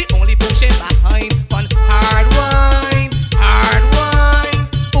kind and she only pushing behind on hard wine, hard wine,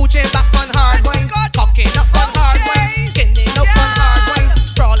 pooching back on hard wine, cocking up on hard wine, skinning up on hard wine,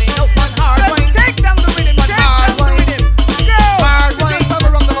 sprawling up on hard wine. Take down the rhythm on hard wine, hard wine. Just have a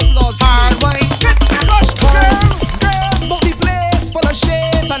round of applause. Hard wine. Rush girls, girls, but the place full of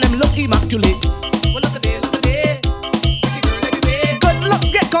shape and them look immaculate. Well, look at it, look at it. Pretty girl every day. Good looks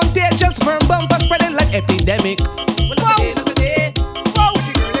get contagious, firm bumper spreading like epidemic. Well, look at it, look at it. Wow,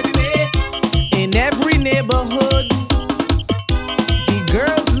 pretty girl every day. In every neighborhood, the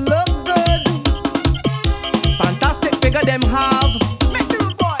girls look good. Fantastic figure them have. Make the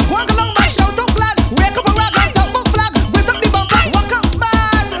rude boy walk along by shout out glad. Wake up a rag and talk book flag. Raise up the bumper, walk up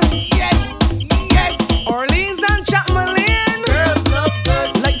mad. Yes, yes. Orleans and Chapman Lane. Girls look good.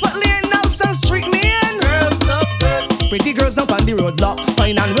 Lightfoot Lane, Nelson Street Main. Girls look good. Pretty girls down on the roadblock.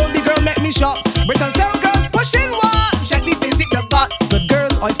 Fine and will the girl make me shop. Britain sell girls pushing what? Check the physique the got. Good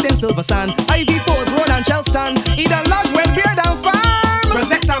girls, Oyster Silver Sand. Ivy Falls Road and Chelston. Eden Lodge, Red Beard and Farm.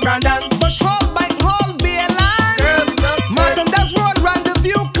 Rosette and Brandon. Bush Hall, Bike Hall, Bayland. Girls look good. Martin Does Road,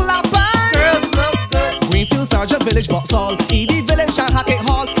 Rendezvous, Clapham. Girls look good. Greenfield, Sergeant Village, Vauxhall. Edie Village and Hackett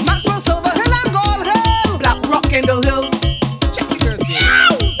Hall. Maxwell, Silver Hill and Gold Hill. Black Rock, Kendall Hill. Check the girls there.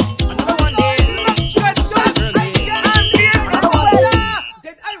 Another one there.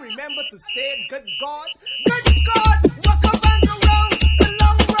 Did I remember to say good God? Good God! Walk up and around the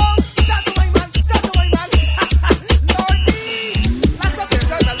long road. Start the way, man. Start the way, man. Lordy! Lots of them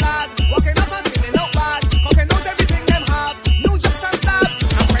girls are lad. Walking up and skinning out bad. Cooking out everything them have. New jokes and stabs.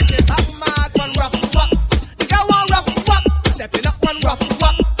 I'm pressing back mad. One rough walk. The girl want rough walk.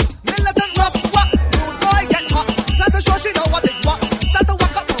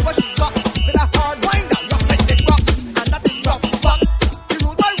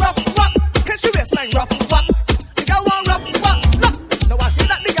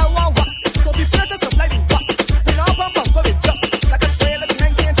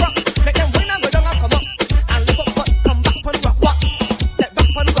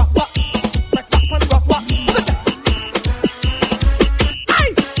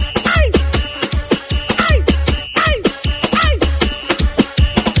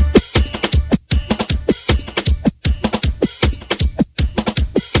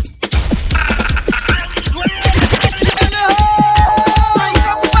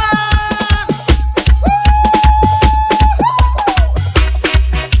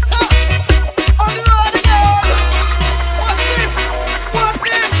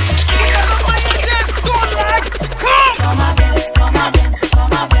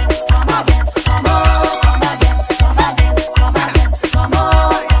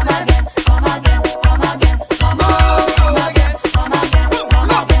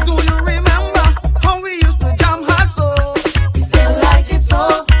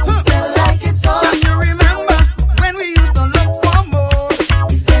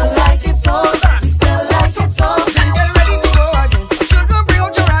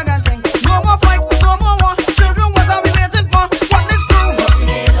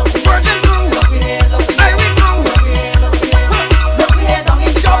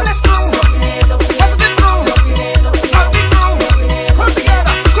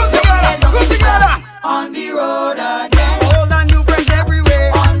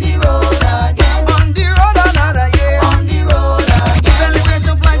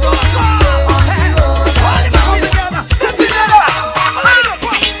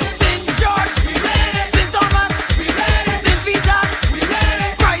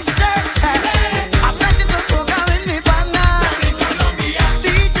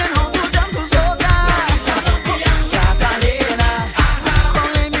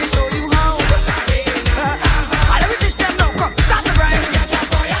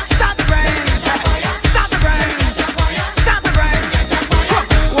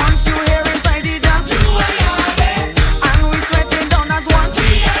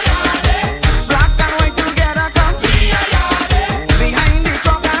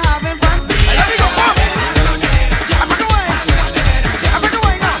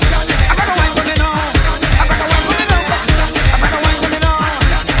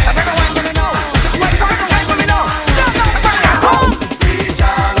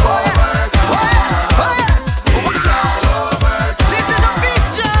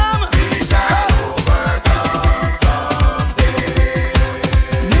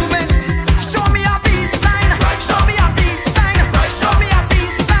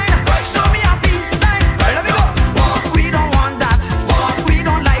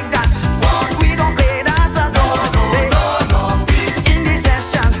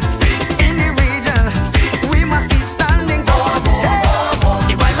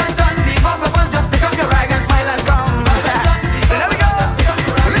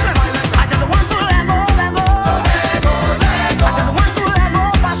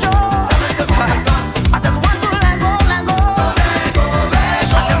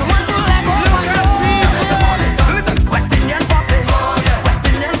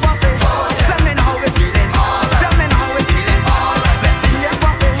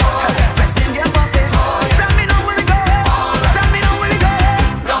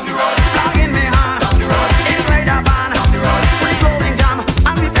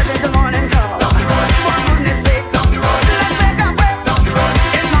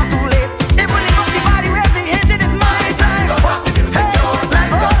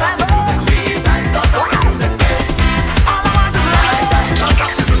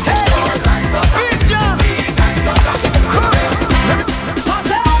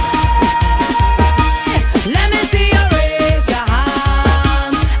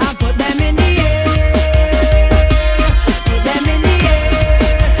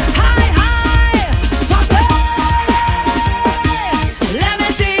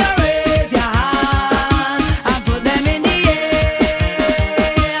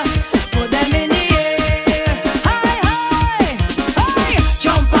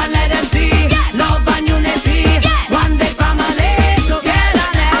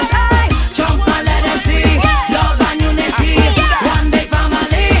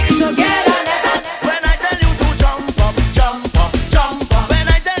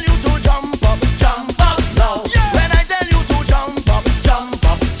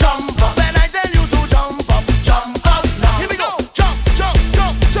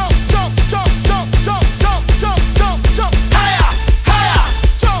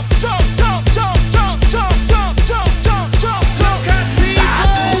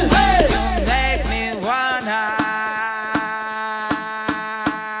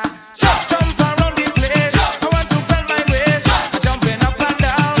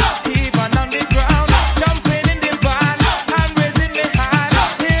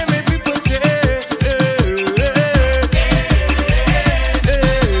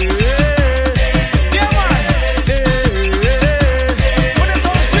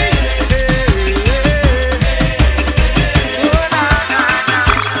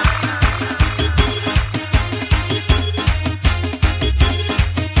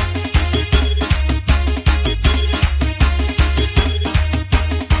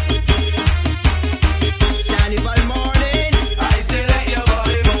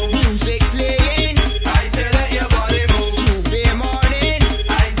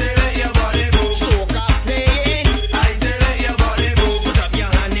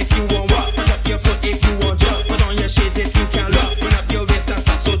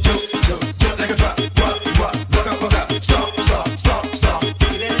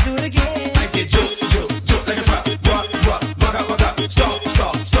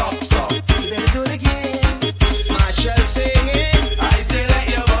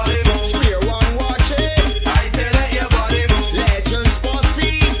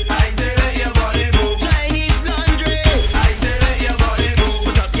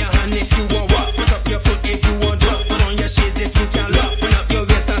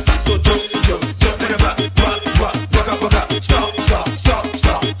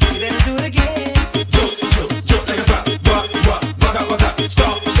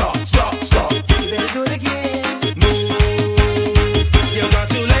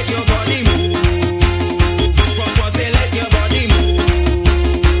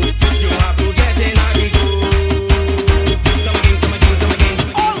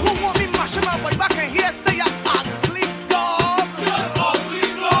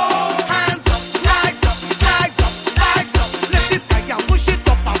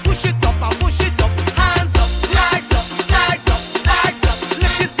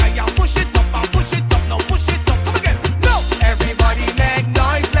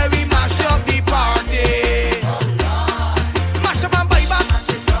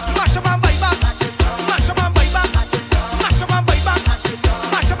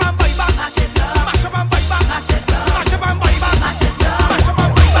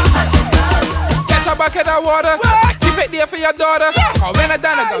 bucket of water. Keep it there for your daughter. Or when I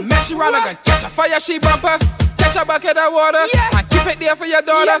done, I gonna mess you around, I gonna catch a fire, she bumper. Catch a bucket of water. And keep it there for your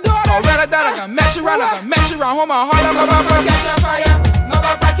daughter. Or when I done, I gonna mess you around, I gonna mess you around. Hold my heart on my bumper. Catch a fire, my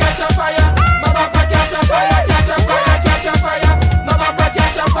bumper catch a fire. My bumper catch a fire, catch a fire, catch a fire. My bumper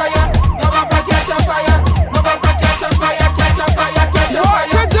catch a fire, my bumper catch a fire. My bumper catch a fire, catch a fire, catch a fire.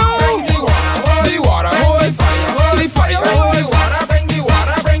 What to do? Bring the water hose, the fire hose. Bring the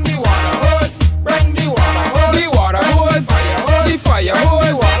water hose, bring the water hose, the water hose, the fire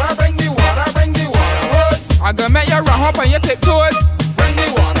hose. Bring the water hose. I gonna make you run up on your tiptoes. Bring the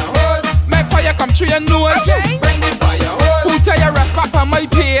water hose. Make fire come through your nose. Bring the fire hose. Who tell you rest back on my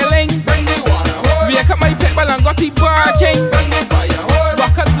peeling? Bring the water hose. Wake up my pitbull and got it barking. Bring the fire hose.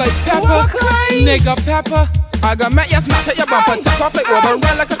 Rockers like pepper, nigga pepper. I gonna make you smash at your bumper. Take off like rubber,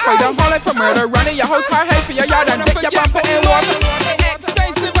 run like a spider. Haul like for murder. Run in your house, hard head for your yard. And pick your bumper and walk.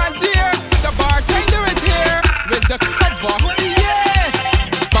 Expensive and dear. The bartender is here with the Courvoisier.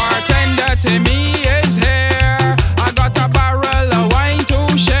 Bartender Timmy is here. I got a barrel of wine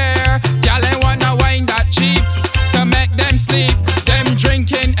to share. Y'all ain't wanna wine that cheap to make them sleep. Them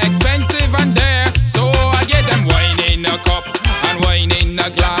drinking expensive and dare. So I get them wine in a cup and wine in a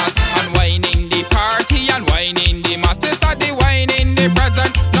glass and wine in the party and wine in the mass. This are the wine in the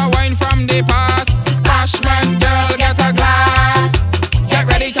present, no wine from the past. Freshman girl, get a glass. Get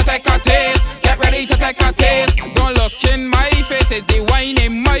ready to take a taste. Get ready to take a taste. Don't look in my face, it's the wine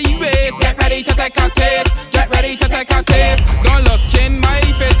in my waist. Get ready to take a taste. Get ready to take a taste. Don't look in my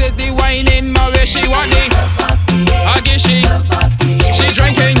face, it's the wine in my waist. She want it, I guess she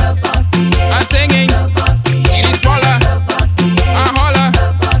drinking and singing. She swallow and holler.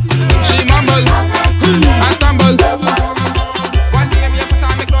 She mumble and stumble. One day me put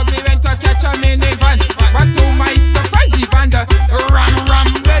on me clothes, me went to catch a minivan. But to my surprise, the van ram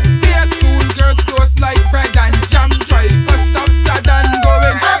with beer. School girls close like bread and jam. Driver stop sad and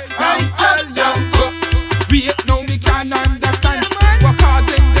going up and tell you. Wait, no me can't understand what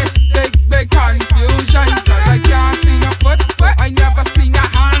causing this big confusion. Cause I can't see no foot, I never seen a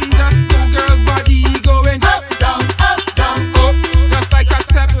hand. Just two girls body going up, down, up, just like a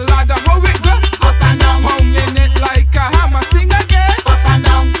step ladder. How it go? Up and down, pounding it like a hammer. Sing again. Up and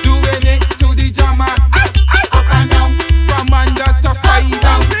down, doing it to the jammer. Up and down, from under to five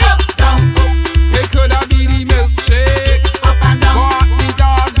down. Up, down, it could have been the milkshake. Up and down, walk the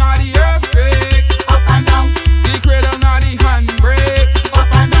dog, not the earthquake. Up and down, the cradle, not the handbrake.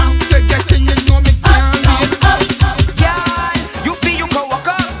 Up and down, to get in, you know me can't leave. Girl, you feel you can walk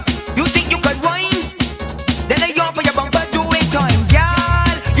up. You think you can whine? Then I yawn for your bumper, do it time.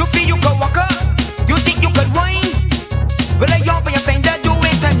 Girl, you feel you can walk up. You think you can whine? Well, I yawn for your fender, do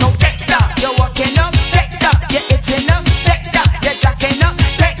it time. No, take that. You're walking up, take that. You're itching up, take that. You're jacking up,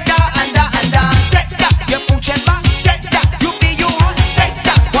 take that. And that, take that. You're pushing back, take that. You feel you hot, take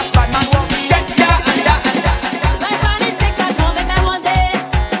that. What bad man walk, take that. And that. My granny sick at home with me one day.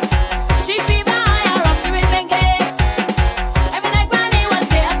 She fever high and rough, she with dengue. Every night granny was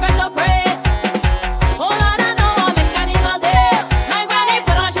there a special prayer. Oh Lord, I know I miss carnival day. My granny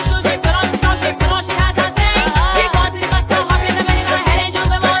put on she shoes, she put on she socks, she put on she hat and ting. She go to the bus stop, hop in the middle of her head and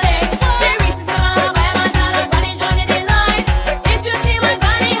jump in morning. She reaches around her by my dad and granny joining the line. If you see my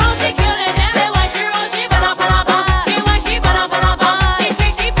granny, how she killing them, the way she roll, she bada bada bada. She when she bada bada bada. She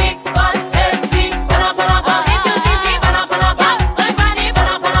shake, she big fat head, big bada bada bada. If you see she bada bada bada, my granny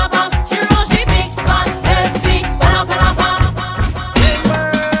bada bada bada. She roll, she big fat head, big bada bada bada.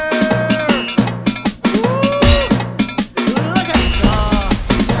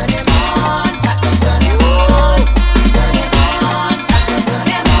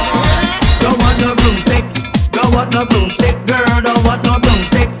 Don't want no broomstick, don't want no broomstick, girl, don't want no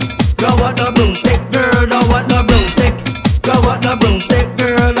broomstick. Don't want no broomstick, girl, don't want no broomstick. Don't want no broomstick,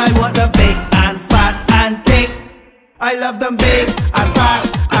 girl, I want them big and fat and thick. I love them big and fat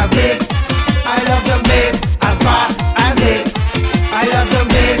and thick. I love them big and fat and thick. I love them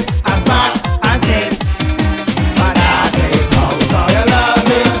big and fat and thick. But I taste so you love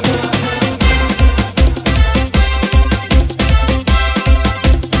me.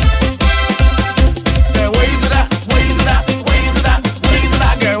 Where you do that? Where you do that? Where you do that? Where you do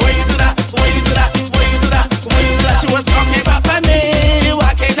that, girl? Where you do that? Where you do that? Where you do that? Where you do that? She was talking about me,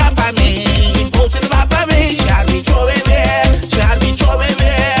 walking up on me, poaching about me. She had me throwing it. She had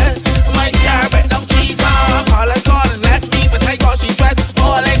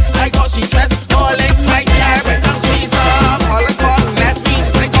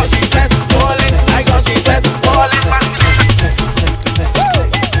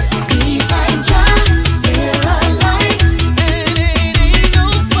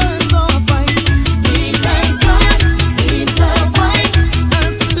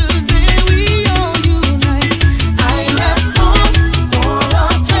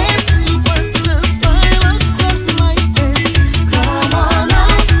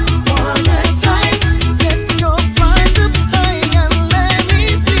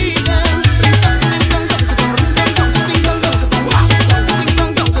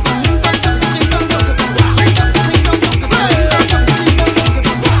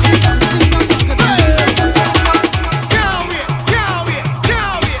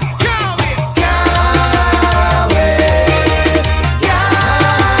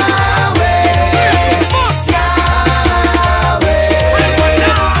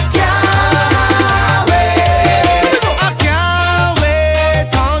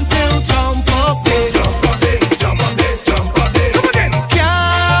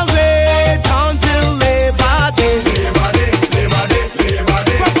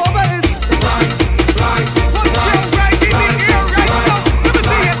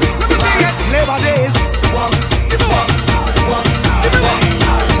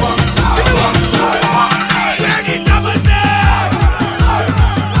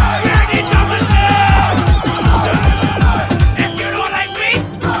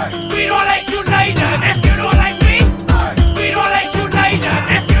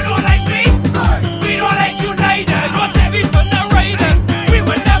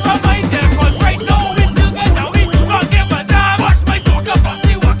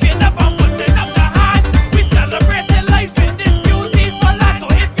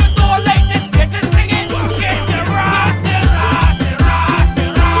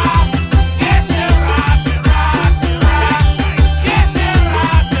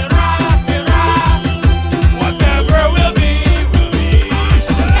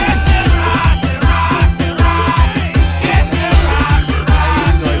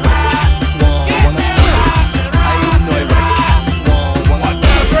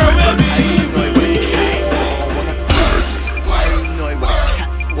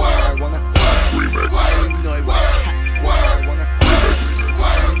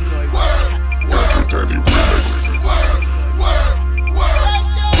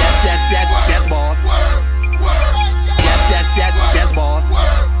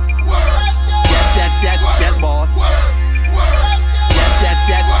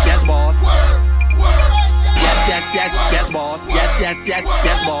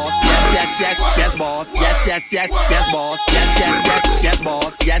boss. Yes, yes, yes, yes, boss. Yes, yes, yes, yes, boss. Yes, yes, yes, yes,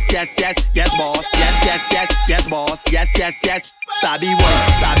 boss. Yes, yes, yes, yes, boss. Yes, yes, yes, yes, boss. Yes, yes, yes. Stabby one,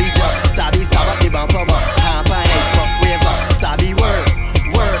 stabby jump, stabby stab at the bumper, hamper head, fuck razor, stabby word.